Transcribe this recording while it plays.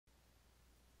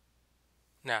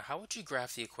Now, how would you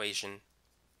graph the equation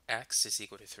x is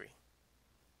equal to 3?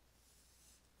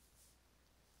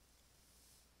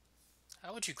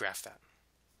 How would you graph that?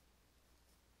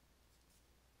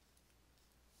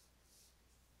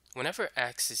 Whenever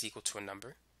x is equal to a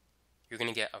number, you're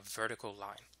going to get a vertical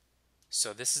line.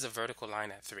 So this is a vertical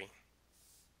line at 3.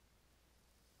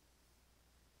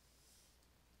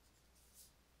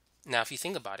 Now, if you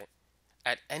think about it,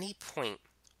 at any point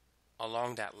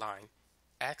along that line,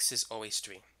 x is always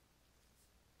 3.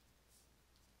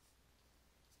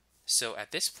 So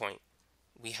at this point,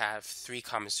 we have 3,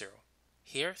 0.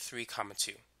 Here, 3,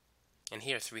 2. And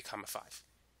here, 3, 5.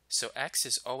 So x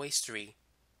is always 3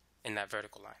 in that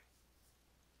vertical line.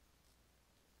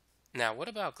 Now, what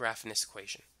about graphing this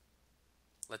equation?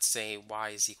 Let's say y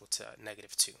is equal to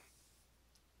 -2.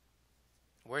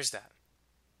 Where's that?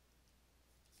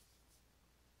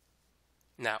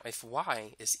 Now, if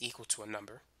y is equal to a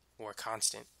number or a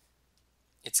constant,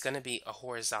 it's going to be a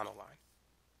horizontal line.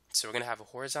 So we're going to have a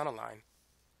horizontal line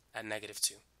at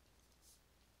 -2.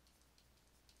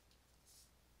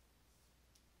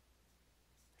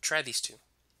 Try these two.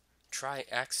 Try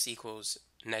x equals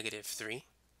 -3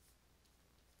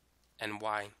 and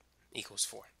y equals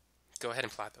 4. Go ahead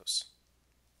and plot those.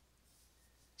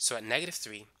 So at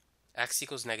 -3, x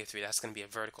equals -3, that's going to be a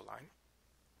vertical line.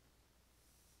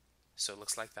 So it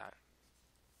looks like that.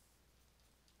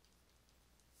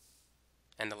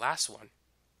 And the last one,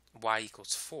 y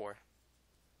equals 4,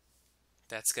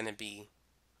 that's going to be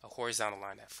a horizontal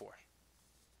line at 4.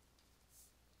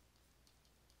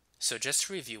 So just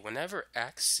to review, whenever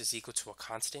x is equal to a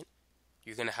constant,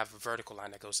 you're going to have a vertical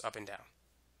line that goes up and down.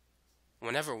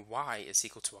 Whenever y is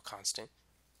equal to a constant,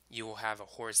 you will have a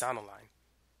horizontal line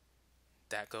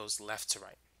that goes left to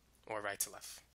right or right to left.